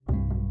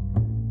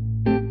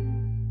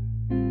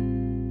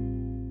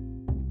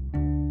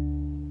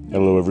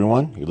Hello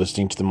everyone, you're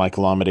listening to the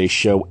Michael Amadei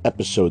Show,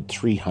 episode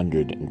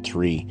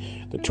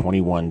 303, the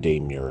 21-Day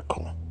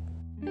Miracle.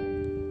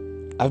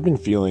 I've been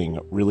feeling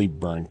really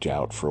burnt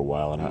out for a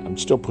while, and I'm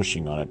still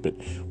pushing on it, but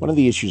one of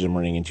the issues I'm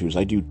running into is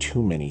I do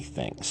too many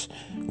things.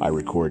 I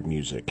record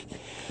music.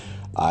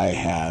 I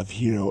have,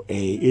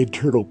 a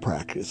internal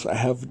practice. I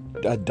have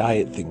a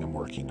diet thing I'm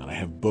working on. I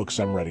have books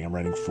I'm writing. I'm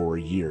writing for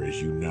a year,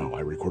 as you know.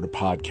 I record a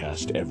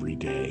podcast every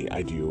day.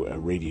 I do a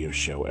radio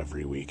show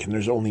every week. And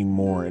there's only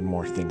more and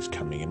more things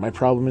coming. And my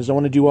problem is I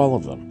want to do all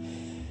of them.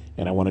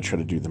 And I want to try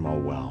to do them all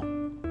well.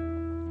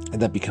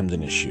 And that becomes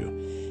an issue.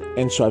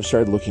 And so I've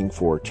started looking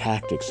for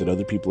tactics that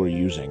other people are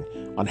using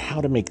on how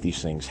to make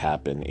these things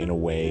happen in a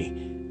way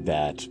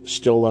that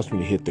still allows me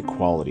to hit the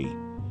quality,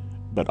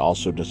 but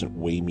also doesn't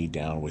weigh me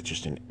down with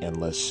just an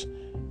endless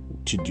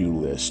to-do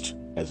list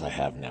as I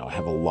have now. I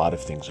have a lot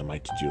of things on my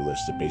to-do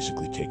list that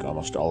basically take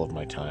almost all of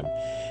my time.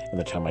 And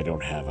the time I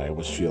don't have, I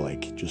always feel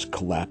like just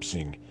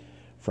collapsing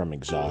from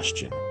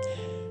exhaustion.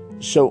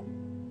 So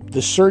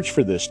the search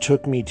for this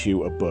took me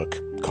to a book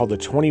called The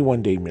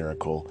 21-Day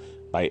Miracle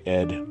by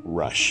Ed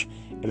Rush.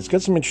 And it's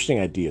got some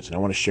interesting ideas, and I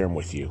want to share them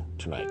with you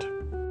tonight.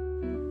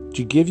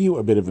 To give you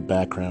a bit of a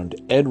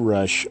background, Ed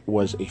Rush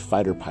was a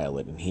fighter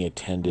pilot, and he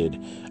attended,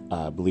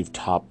 I believe,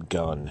 Top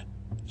Gun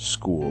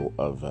school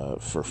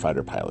for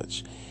fighter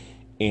pilots.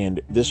 And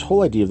this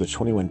whole idea of the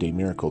 21-Day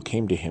Miracle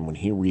came to him when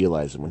he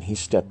realized that when he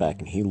stepped back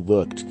and he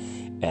looked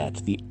at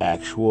the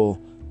actual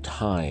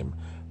time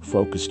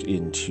focused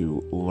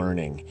into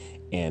learning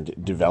and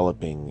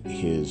developing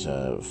his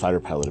fighter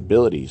pilot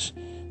abilities,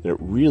 that it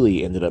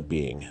really ended up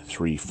being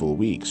 3 full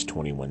weeks,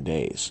 21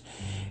 days.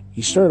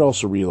 He started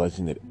also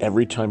realizing that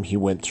every time he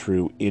went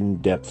through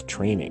in-depth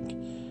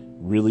training,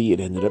 really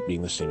it ended up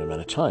being the same amount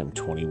of time,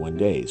 21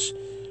 days.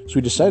 So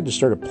he decided to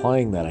start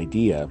applying that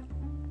idea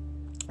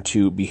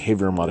to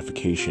behavioral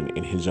modification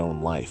in his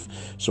own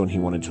life. So when he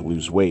wanted to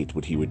lose weight,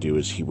 what he would do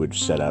is he would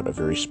set out a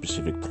very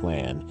specific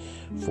plan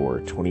for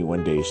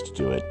 21 days to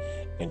do it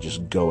and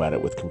just go at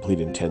it with complete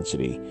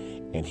intensity.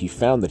 And he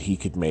found that he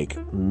could make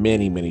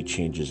many, many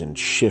changes and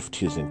shift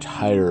his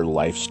entire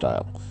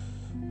lifestyle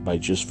by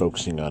just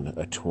focusing on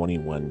a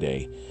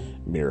 21-day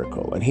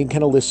miracle. And he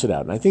kind of lists it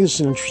out. And I think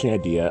it's an interesting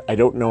idea. I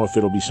don't know if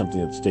it'll be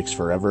something that sticks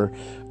forever.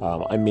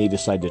 I may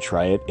decide to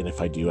try it, and if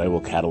I do, I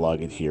will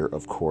catalog it here,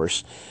 of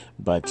course.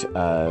 But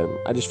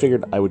I just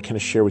figured I would kind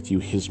of share with you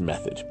his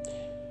method.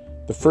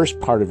 The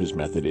first part of his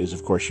method is,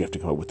 of course, you have to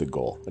come up with a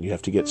goal. And you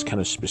have to get kind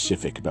of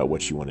specific about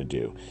what you want to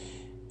do.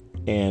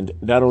 And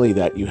not only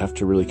that, you have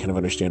to really kind of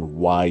understand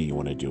why you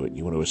want to do it.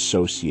 You want to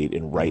associate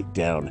and write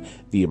down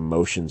the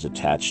emotions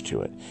attached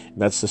to it. And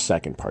that's the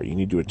second part. You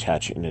need to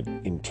attach an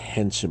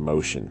intense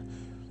emotion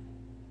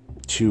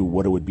to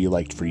what it would be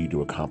like for you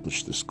to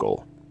accomplish this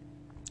goal.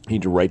 You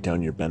need to write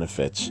down your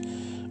benefits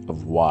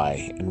of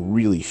why and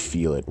really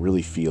feel it,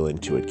 really feel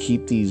into it.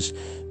 Keep these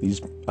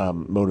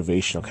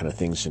motivational kind of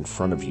things in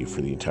front of you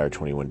for the entire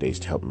 21 days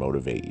to help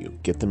motivate you.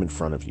 Get them in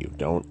front of you.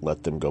 Don't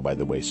let them go by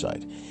the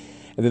wayside.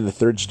 And then the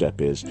third step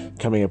is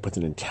coming up with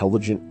an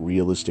intelligent,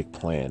 realistic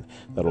plan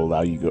that will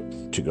allow you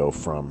to go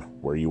from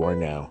where you are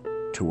now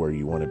to where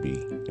you want to be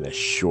in a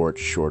short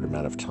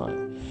amount of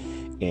time.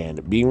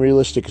 And being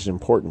realistic is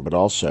important, but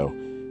also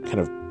kind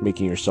of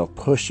making yourself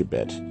push a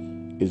bit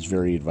is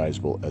very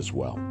advisable as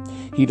well.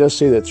 He does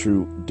say that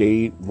through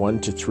day 1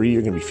 to 3,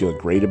 you're going to be feeling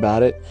great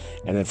about it.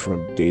 And then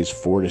from days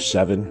 4 to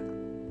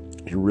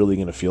 7, you're really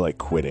going to feel like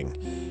quitting.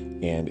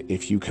 And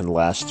if you can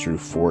last through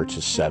 4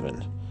 to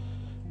 7,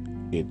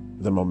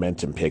 the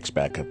momentum picks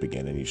back up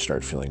again and you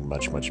start feeling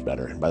much, much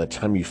better. And by the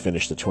time you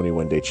finish the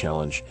 21-day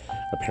challenge,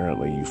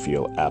 apparently you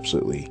feel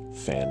absolutely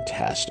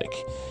fantastic.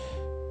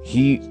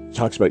 He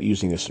talks about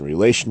using this in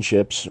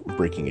relationships,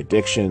 breaking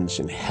addictions,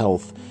 in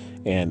health,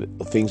 and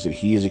things that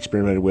he has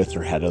experimented with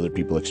or had other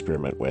people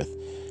experiment with.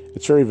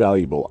 It's very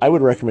valuable. I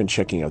would recommend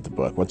checking out the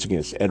book. Once again,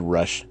 it's Ed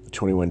Rush, The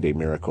 21-Day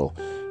Miracle.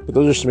 But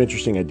those are some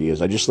interesting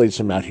ideas. I just laid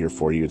some out here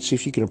for you and see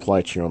if you can apply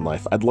it to your own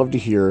life. I'd love to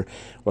hear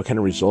what kind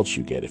of results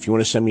you get. If you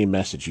want to send me a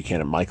message, you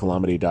can at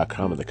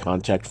michaelamadei.com in the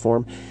contact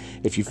form.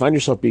 If you find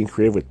yourself being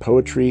creative with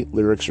poetry,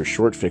 lyrics, or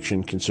short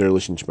fiction, consider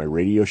listening to my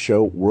radio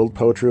show, World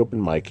Poetry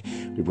Open Mic.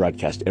 We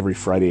broadcast every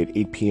Friday at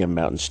 8 p.m.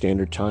 Mountain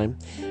Standard Time.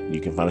 And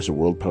you can find us at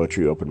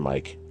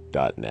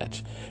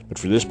worldpoetryopenmic.net. But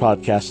for this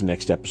podcast, the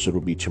next episode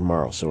will be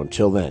tomorrow. So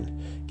until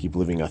then, keep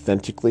living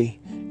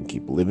authentically and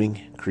keep living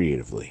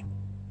creatively.